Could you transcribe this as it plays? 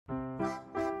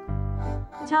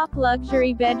Top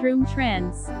luxury bedroom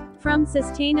trends. From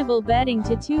sustainable bedding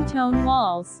to two-tone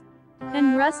walls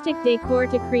and rustic decor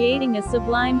to creating a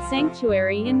sublime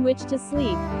sanctuary in which to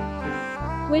sleep.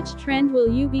 Which trend will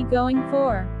you be going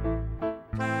for?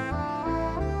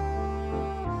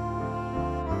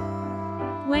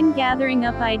 When gathering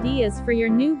up ideas for your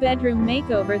new bedroom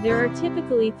makeover, there are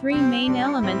typically three main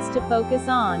elements to focus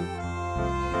on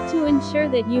to ensure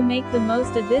that you make the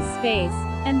most of this space,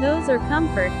 and those are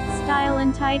comfort, style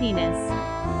and tidiness.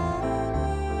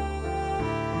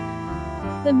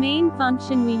 The main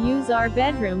function we use our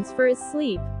bedrooms for is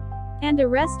sleep. And a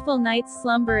restful night's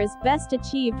slumber is best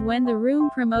achieved when the room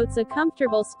promotes a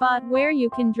comfortable spot where you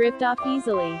can drift off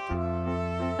easily.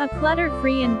 A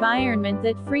clutter-free environment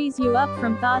that frees you up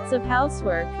from thoughts of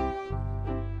housework.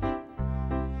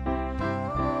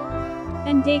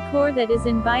 And decor that is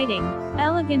inviting,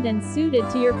 elegant and suited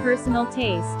to your personal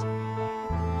taste.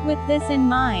 With this in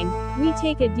mind, we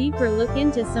take a deeper look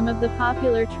into some of the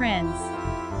popular trends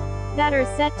that are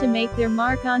set to make their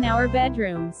mark on our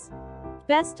bedrooms.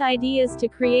 Best ideas to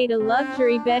create a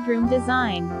luxury bedroom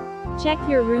design. Check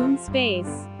your room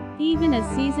space. Even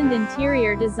a seasoned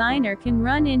interior designer can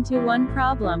run into one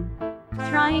problem: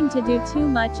 trying to do too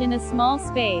much in a small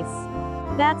space.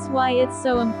 That's why it's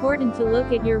so important to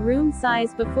look at your room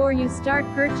size before you start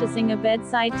purchasing a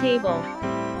bedside table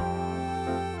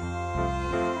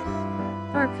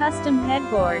or custom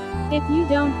headboard. If you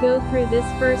don't go through this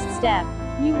first step,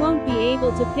 you won't be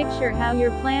able to picture how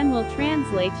your plan will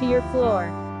translate to your floor.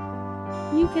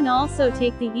 You can also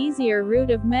take the easier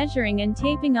route of measuring and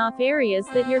taping off areas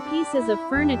that your pieces of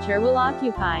furniture will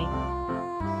occupy.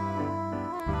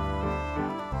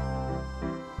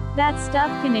 That stuff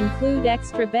can include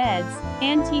extra beds,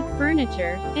 antique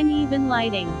furniture, and even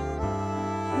lighting.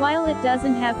 While it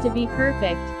doesn't have to be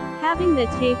perfect, having the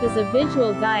tape as a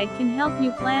visual guide can help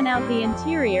you plan out the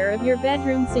interior of your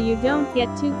bedroom so you don't get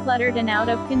too cluttered and out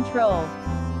of control.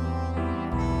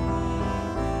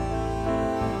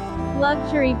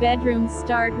 Luxury bedrooms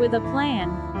start with a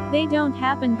plan. They don't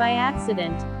happen by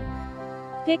accident.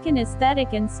 Pick an aesthetic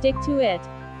and stick to it.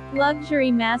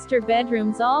 Luxury master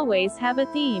bedrooms always have a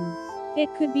theme. It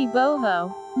could be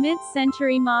boho,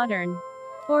 mid-century modern,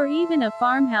 or even a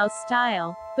farmhouse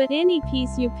style, but any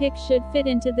piece you pick should fit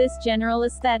into this general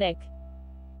aesthetic.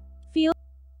 Feel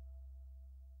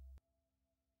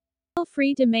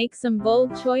free to make some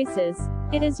bold choices.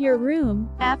 It is your room,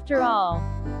 after all.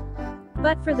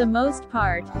 But for the most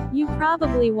part, you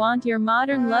probably want your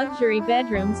modern luxury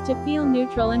bedrooms to feel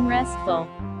neutral and restful.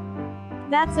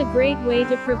 That's a great way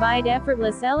to provide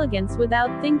effortless elegance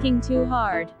without thinking too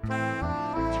hard.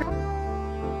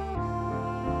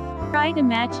 Try to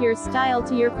match your style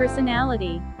to your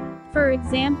personality. For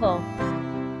example,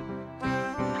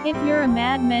 if you're a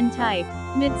Mad Men type,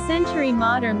 mid-century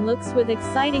modern looks with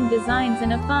exciting designs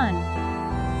and a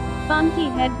funky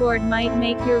headboard might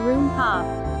make your room pop.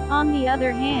 On the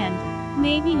other hand,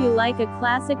 maybe you like a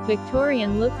classic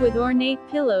Victorian look with ornate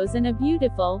pillows and a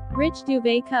beautiful, rich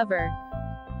duvet cover.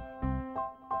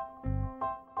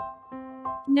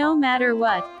 No matter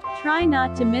what, try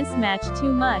not to mismatch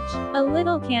too much. A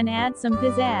little can add some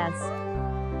pizzazz.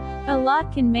 A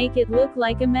lot can make it look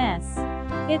like a mess.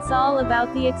 It's all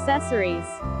about the accessories.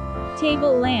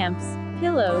 Table lamps,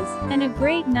 pillows, and a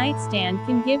great nightstand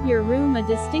can give your room a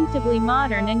distinctively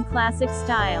modern and classic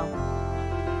style.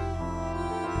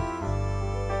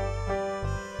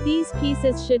 These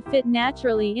pieces should fit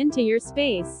naturally into your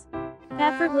space,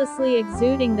 effortlessly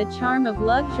exuding the charm of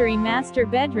luxury master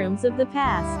bedrooms of the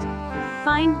past.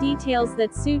 Find details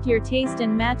that suit your taste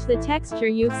and match the texture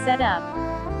you've set up.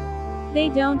 They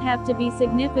don't have to be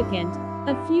significant.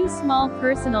 A few small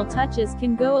personal touches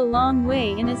can go a long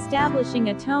way in establishing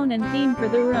a tone and theme for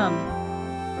the room.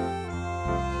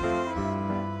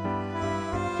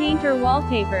 Paint or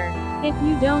wallpaper. If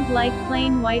you don't like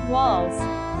plain white walls,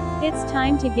 it's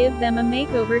time to give them a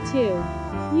makeover too.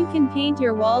 You can paint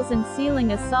your walls and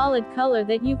ceiling a solid color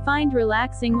that you find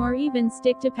relaxing, or even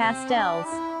stick to pastels.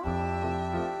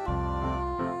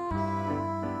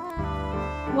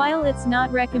 While it's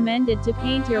not recommended to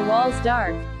paint your walls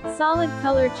dark, solid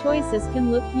color choices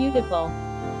can look beautiful.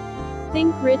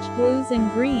 Think rich blues and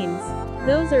greens.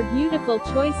 Those are beautiful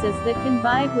choices that can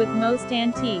vibe with most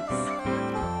antiques.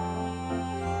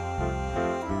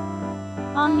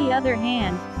 On the other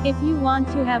hand, if you want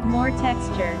to have more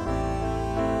texture,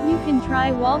 you can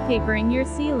try wallpapering your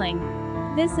ceiling.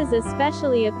 This is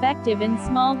especially effective in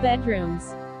small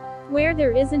bedrooms, where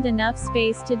there isn't enough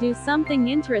space to do something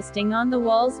interesting on the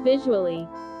walls visually.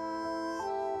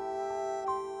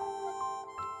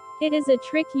 It is a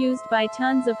trick used by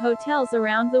tons of hotels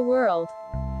around the world.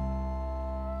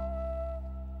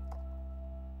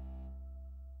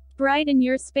 Brighten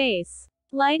your space.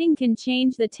 Lighting can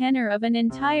change the tenor of an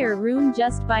entire room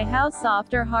just by how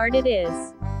soft or hard it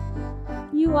is.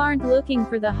 You aren't looking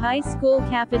for the high school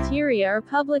cafeteria or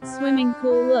public swimming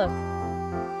pool look.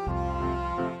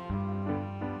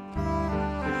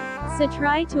 So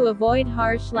try to avoid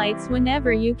harsh lights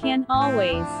whenever you can,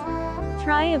 always.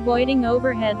 Try avoiding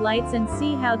overhead lights and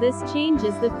see how this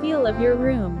changes the feel of your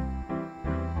room.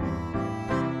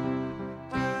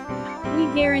 We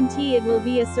guarantee it will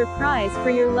be a surprise for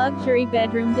your luxury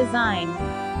bedroom design.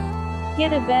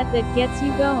 Get a bed that gets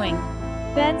you going.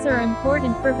 Beds are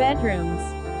important for bedrooms.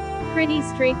 Pretty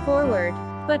straightforward.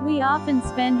 But we often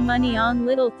spend money on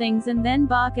little things and then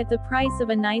balk at the price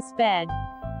of a nice bed.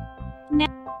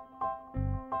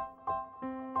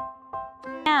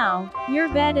 Now, your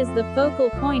bed is the focal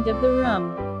point of the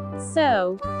room.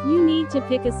 So, you need to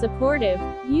pick a supportive,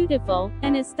 beautiful,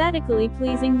 and aesthetically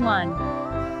pleasing one.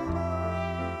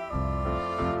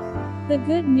 The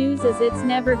good news is it's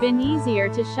never been easier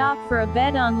to shop for a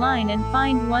bed online and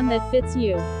find one that fits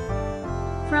you.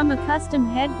 From a custom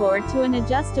headboard to an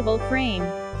adjustable frame,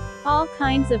 all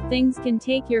kinds of things can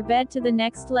take your bed to the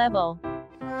next level.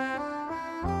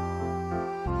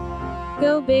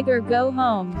 Go big or go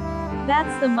home.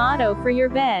 That's the motto for your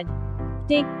bed.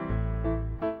 Decor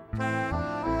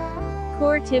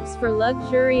tips for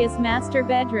luxurious master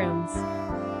bedrooms.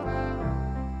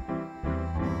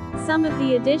 Some of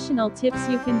the additional tips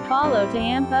you can follow to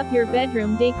amp up your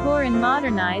bedroom decor and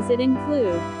modernize it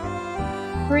include: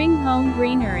 bring home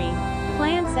greenery.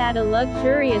 Plants add a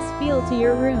luxurious feel to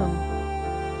your room.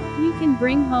 You can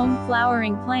bring home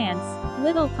flowering plants,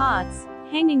 little pots,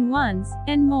 hanging ones,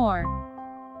 and more.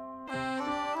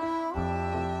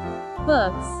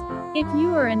 Books. If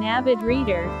you are an avid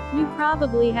reader, you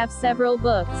probably have several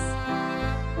books.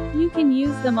 You can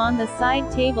use them on the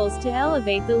side tables to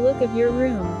elevate the look of your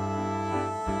room.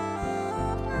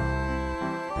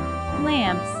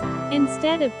 Lamps.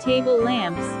 Instead of table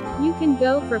lamps, you can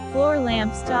go for floor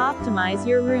lamps to optimize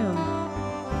your room.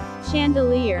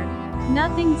 Chandelier.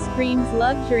 Nothing screams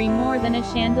luxury more than a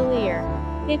chandelier.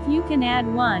 If you can add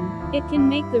one, it can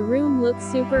make the room look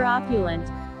super opulent.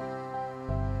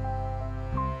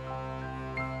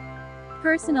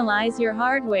 Personalize your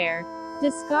hardware.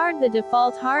 Discard the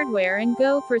default hardware and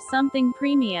go for something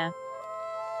premium,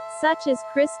 such as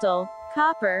crystal,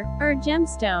 copper, or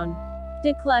gemstone.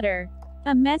 Declutter.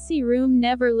 A messy room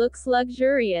never looks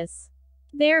luxurious.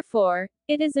 Therefore,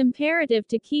 it is imperative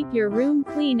to keep your room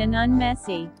clean and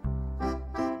unmessy.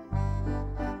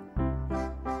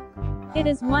 It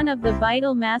is one of the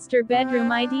vital master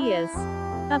bedroom ideas.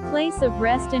 A place of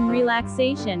rest and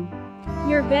relaxation.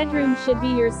 Your bedroom should be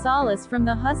your solace from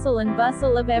the hustle and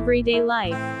bustle of everyday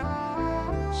life.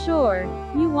 Sure,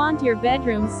 you want your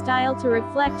bedroom style to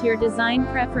reflect your design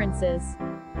preferences.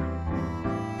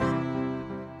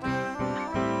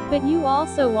 But you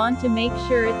also want to make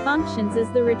sure it functions as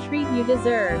the retreat you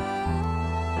deserve.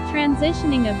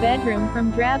 Transitioning a bedroom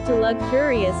from drab to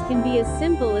luxurious can be as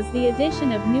simple as the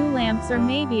addition of new lamps, or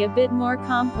maybe a bit more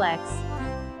complex,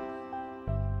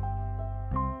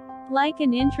 like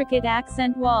an intricate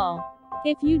accent wall.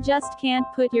 If you just can't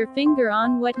put your finger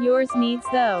on what yours needs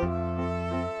though,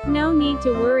 no need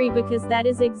to worry, because that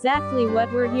is exactly what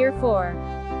we're here for.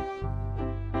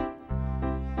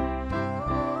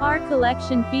 Our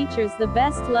collection features the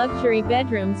best luxury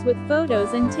bedrooms with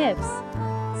photos and tips,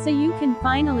 so you can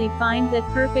finally find that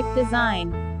perfect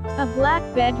design. A black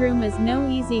bedroom is no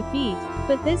easy feat,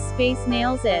 but this space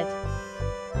nails it.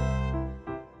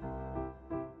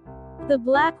 The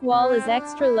black wall is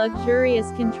extra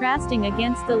luxurious, contrasting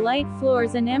against the light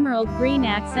floors and emerald green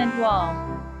accent wall.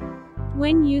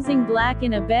 When using black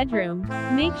in a bedroom,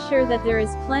 make sure that there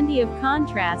is plenty of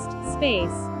contrast,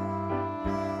 space,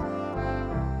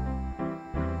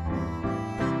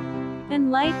 and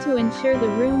light to ensure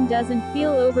the room doesn't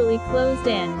feel overly closed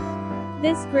in.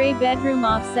 This gray bedroom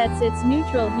offsets its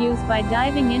neutral hues by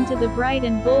diving into the bright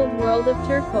and bold world of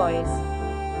turquoise.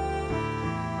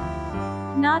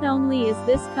 Not only is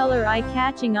this color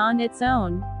eye-catching on its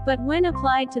own, but when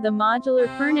applied to the modular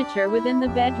furniture within the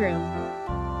bedroom,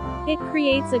 it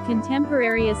creates a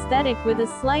contemporary aesthetic with a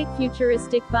slight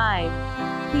futuristic vibe.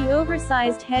 The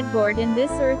oversized headboard in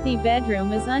this earthy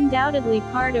bedroom is undoubtedly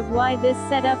part of why this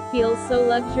setup feels so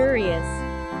luxurious.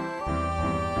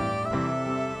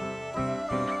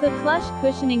 The plush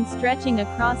cushioning stretching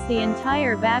across the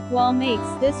entire back wall makes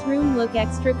this room look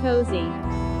extra cozy.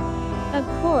 Of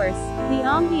course, the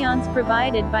ambiance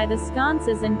provided by the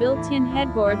sconces and built-in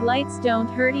headboard lights don't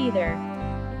hurt either.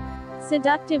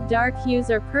 Seductive dark hues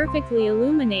are perfectly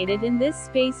illuminated in this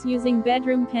space using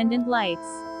bedroom pendant lights.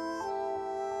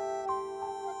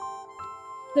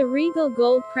 The regal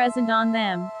gold present on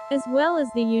them, as well as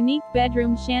the unique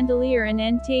bedroom chandelier and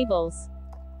end tables,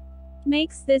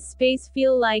 makes this space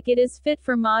feel like it is fit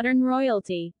for modern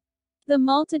royalty. The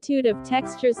multitude of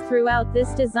textures throughout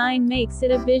this design makes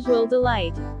it a visual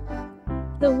delight.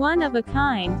 The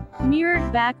one-of-a-kind,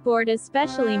 mirrored backboard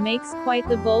especially makes quite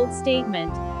the bold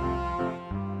statement.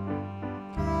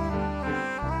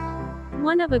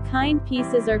 One-of-a-kind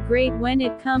pieces are great when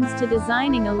it comes to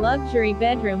designing a luxury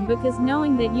bedroom because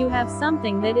knowing that you have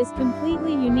something that is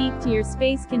completely unique to your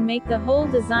space can make the whole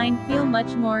design feel much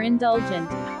more indulgent.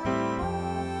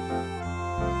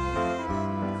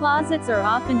 Closets are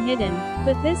often hidden,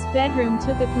 but this bedroom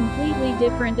took a completely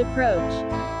different approach.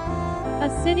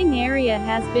 A sitting area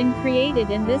has been created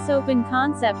in this open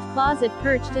concept closet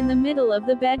perched in the middle of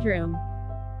the bedroom.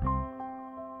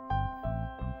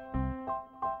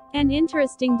 An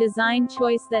interesting design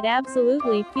choice that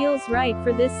absolutely feels right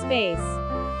for this space.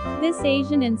 This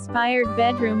Asian-inspired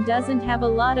bedroom doesn't have a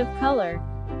lot of color,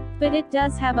 but it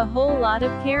does have a whole lot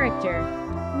of character.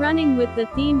 Running with the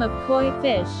theme of koi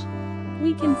fish,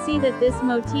 we can see that this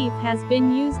motif has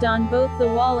been used on both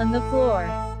the wall and the floor.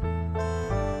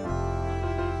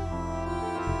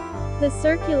 The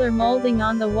circular molding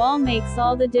on the wall makes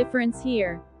all the difference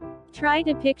here. Try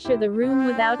to picture the room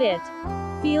without it.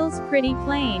 Feels pretty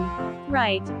plain,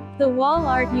 right? The wall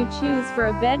art you choose for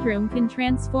a bedroom can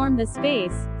transform the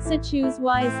space, so choose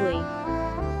wisely.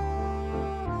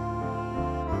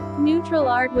 Neutral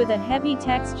art with a heavy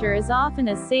texture is often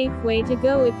a safe way to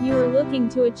go if you are looking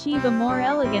to achieve a more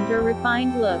elegant or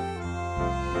refined look.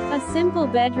 A simple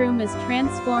bedroom is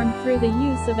transformed through the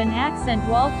use of an accent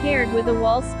wall paired with a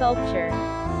wall sculpture.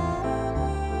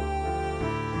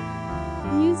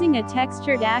 Using a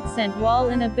textured accent wall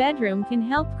in a bedroom can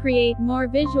help create more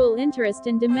visual interest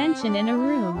and dimension in a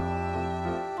room,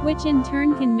 which in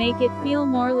turn can make it feel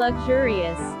more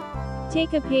luxurious.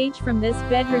 Take a page from this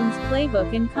bedroom's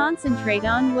playbook and concentrate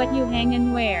on what you hang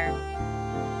and wear.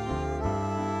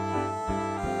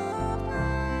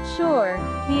 Sure,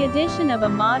 the addition of a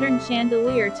modern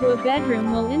chandelier to a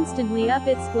bedroom will instantly up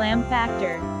its glam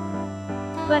factor.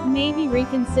 But maybe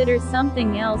reconsider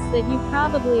something else that you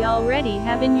probably already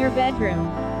have in your bedroom.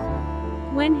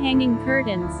 When hanging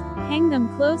curtains, hang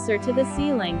them closer to the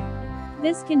ceiling.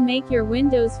 This can make your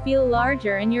windows feel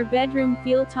larger and your bedroom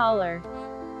feel taller,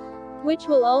 which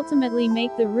will ultimately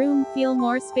make the room feel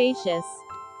more spacious.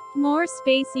 More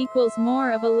space equals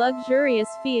more of a luxurious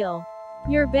feel.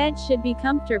 Your bed should be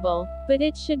comfortable, but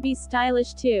it should be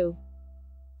stylish too.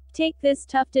 Take this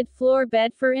tufted floor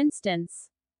bed for instance.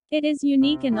 It is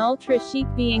unique and ultra-chic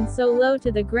being so low to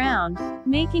the ground,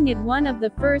 making it one of the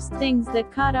first things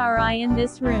that caught our eye in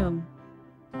this room.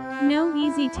 No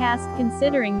easy task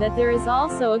considering that there is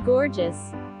also a gorgeous,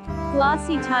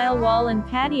 glossy tile wall and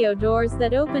patio doors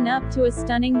that open up to a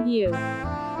stunning view.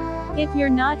 If you're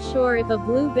not sure if a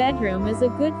blue bedroom is a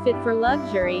good fit for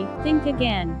luxury, think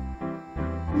again.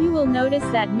 You will notice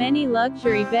that many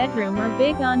luxury bedrooms are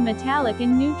big on metallic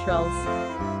and neutrals.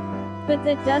 But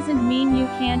that doesn't mean you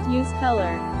can't use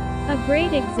color. A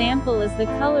great example is the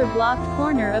color-blocked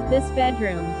corner of this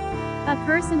bedroom. A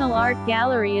personal art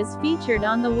gallery is featured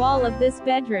on the wall of this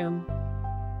bedroom,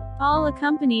 all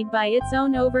accompanied by its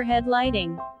own overhead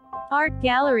lighting. Art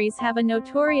galleries have a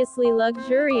notoriously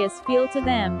luxurious feel to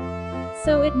them,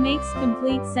 so it makes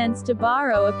complete sense to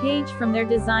borrow a page from their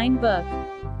design book.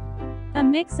 A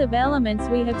mix of elements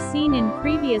we have seen in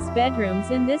previous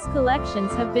bedrooms in this collections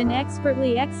have been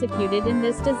expertly executed in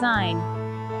this design.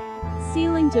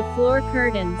 Ceiling to floor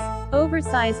curtains,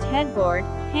 oversized headboard,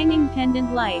 hanging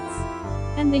pendant lights,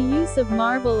 and the use of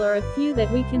marble are a few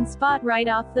that we can spot right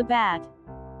off the bat.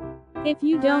 If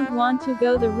you don't want to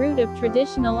go the route of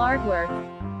traditional artwork,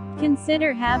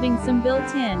 consider having some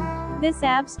built-in. This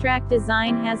abstract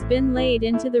design has been laid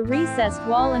into the recessed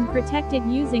wall and protected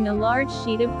using a large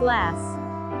sheet of glass.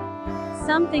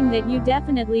 Something that you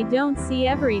definitely don't see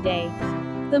every day.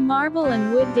 The marble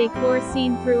and wood decor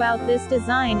seen throughout this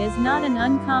design is not an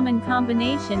uncommon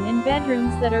combination in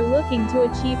bedrooms that are looking to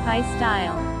achieve high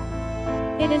style.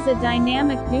 It is a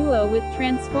dynamic duo with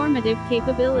transformative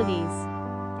capabilities.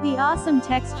 The awesome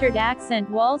textured accent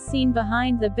wall seen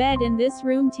behind the bed in this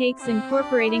room takes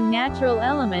incorporating natural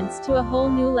elements to a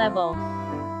whole new level.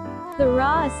 The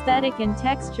raw aesthetic and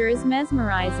texture is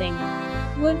mesmerizing.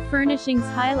 Wood furnishings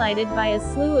highlighted by a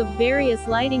slew of various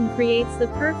lighting creates the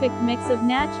perfect mix of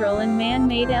natural and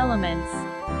man-made elements.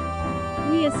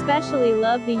 We especially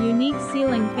love the unique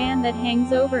ceiling fan that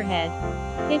hangs overhead.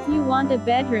 If you want a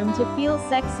bedroom to feel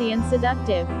sexy and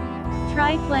seductive,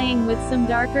 try playing with some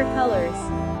darker colors.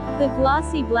 The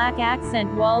glossy black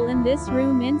accent wall in this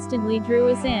room instantly drew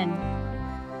us in.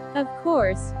 Of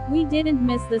course, we didn't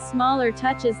miss the smaller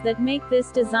touches that make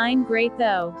this design great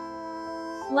though.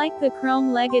 Like the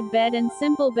chrome-legged bed and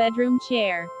simple bedroom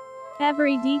chair.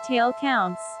 Every detail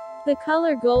counts. The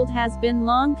color gold has been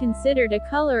long considered a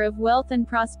color of wealth and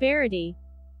prosperity.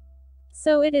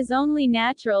 So it is only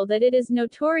natural that it is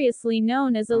notoriously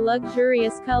known as a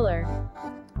luxurious color.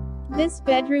 This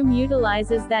bedroom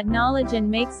utilizes that knowledge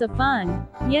and makes a fun,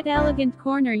 yet elegant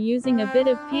corner using a bit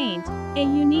of paint, a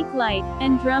unique light,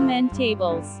 and drum end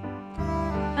tables.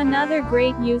 Another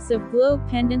great use of globe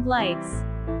pendant lights.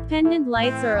 Pendant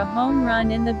lights are a home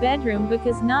run in the bedroom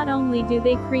because not only do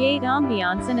they create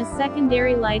ambiance and a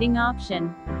secondary lighting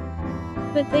option,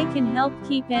 but they can help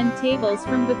keep end tables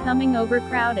from becoming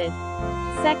overcrowded.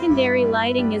 Secondary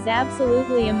lighting is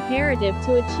absolutely imperative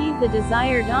to achieve the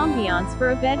desired ambiance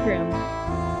for a bedroom.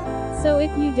 So if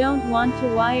you don't want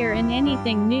to wire in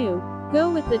anything new,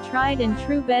 go with the tried and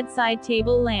true bedside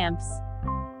table lamps.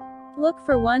 Look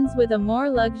for ones with a more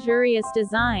luxurious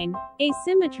design.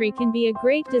 Asymmetry can be a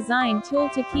great design tool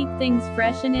to keep things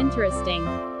fresh and interesting.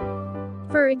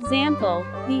 For example,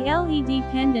 the LED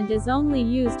pendant is only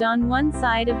used on one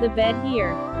side of the bed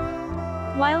here,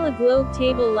 while a globe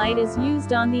table light is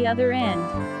used on the other end.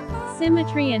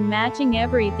 Symmetry and matching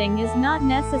everything is not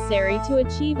necessary to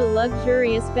achieve a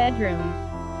luxurious bedroom.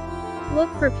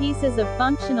 Look for pieces of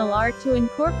functional art to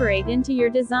incorporate into your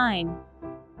design.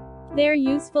 They're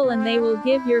useful and they will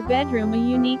give your bedroom a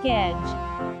unique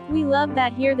edge. We love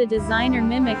that here the designer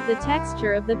mimicked the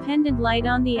texture of the pendant light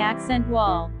on the accent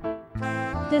wall.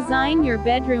 Design your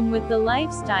bedroom with the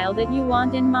lifestyle that you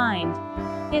want in mind.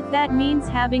 If that means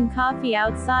having coffee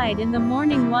outside in the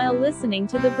morning while listening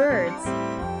to the birds,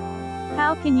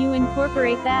 how can you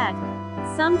incorporate that?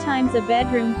 Sometimes a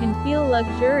bedroom can feel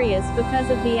luxurious because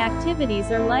of the activities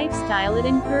or lifestyle it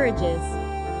encourages.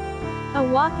 A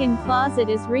walk-in closet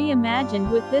is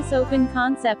reimagined with this open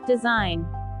concept design.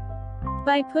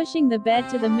 By pushing the bed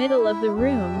to the middle of the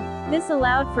room, this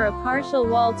allowed for a partial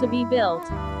wall to be built.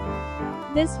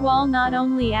 This wall not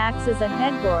only acts as a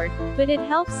headboard, but it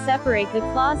helps separate the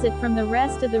closet from the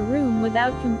rest of the room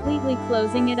without completely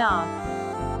closing it off.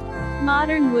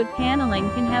 Modern wood paneling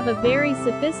can have a very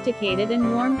sophisticated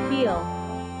and warm feel,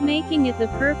 making it the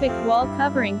perfect wall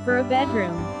covering for a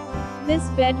bedroom. This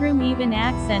bedroom even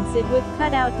accents it with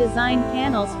cutout design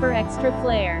panels for extra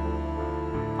flair.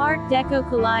 Art Deco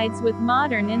collides with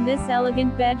modern in this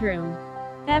elegant bedroom.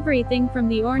 Everything from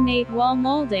the ornate wall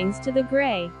moldings to the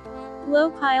gray,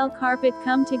 low-pile carpet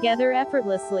come together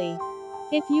effortlessly.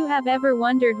 If you have ever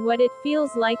wondered what it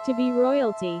feels like to be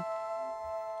royalty,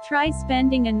 try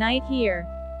spending a night here.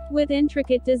 With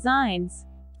intricate designs,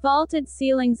 vaulted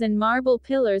ceilings and marble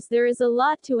pillars, there is a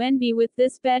lot to envy with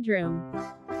this bedroom.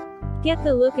 Get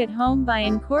the look at home by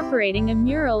incorporating a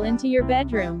mural into your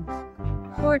bedroom.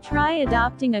 Or try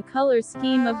adopting a color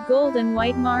scheme of gold and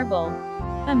white marble.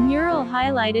 A mural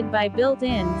highlighted by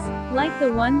built-ins, like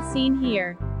the one seen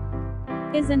here,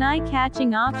 is an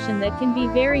eye-catching option that can be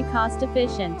very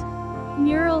cost-efficient.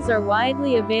 Murals are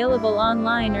widely available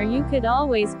online, or you could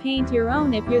always paint your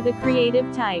own if you're the creative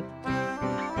type.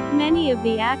 Many of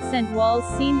the accent walls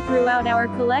seen throughout our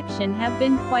collection have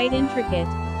been quite intricate.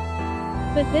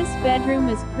 But this bedroom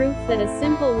is proof that a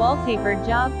simple wallpaper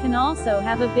job can also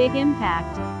have a big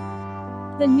impact.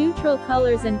 The neutral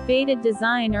colors and faded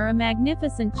design are a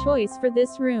magnificent choice for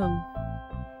this room.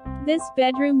 This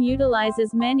bedroom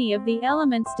utilizes many of the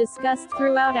elements discussed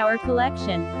throughout our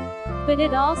collection, but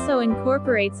it also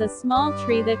incorporates a small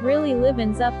tree that really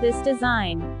livens up this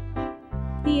design.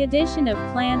 The addition of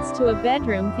plants to a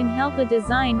bedroom can help a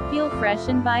design feel fresh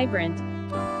and vibrant.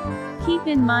 Keep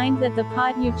in mind that the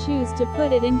pot you choose to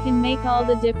put it in can make all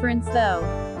the difference though.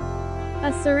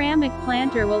 A ceramic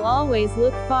planter will always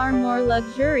look far more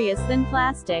luxurious than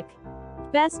plastic.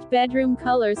 Best bedroom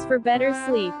colors for better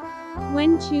sleep.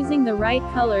 When choosing the right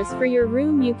colors for your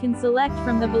room, you can select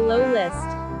from the below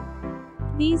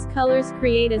list. These colors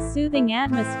create a soothing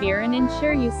atmosphere and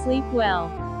ensure you sleep well.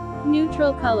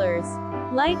 Neutral colors.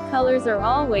 Light colors are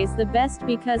always the best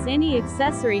because any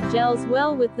accessory gels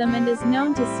well with them and is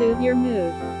known to soothe your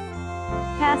mood.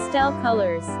 Pastel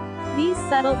colors. These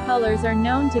subtle colors are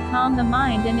known to calm the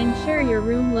mind and ensure your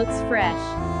room looks fresh.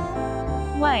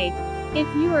 White. If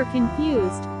you are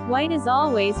confused, white is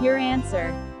always your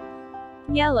answer.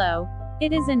 Yellow.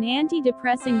 It is an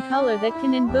anti-depressing color that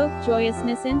can invoke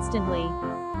joyousness instantly.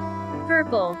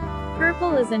 Purple.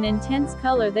 Purple is an intense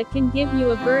color that can give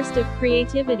you a burst of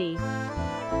creativity.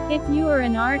 If you are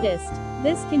an artist,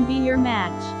 this can be your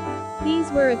match.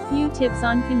 These were a few tips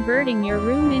on converting your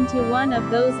room into one of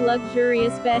those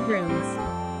luxurious bedrooms.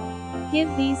 Give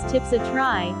these tips a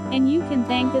try, and you can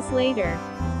thank us later.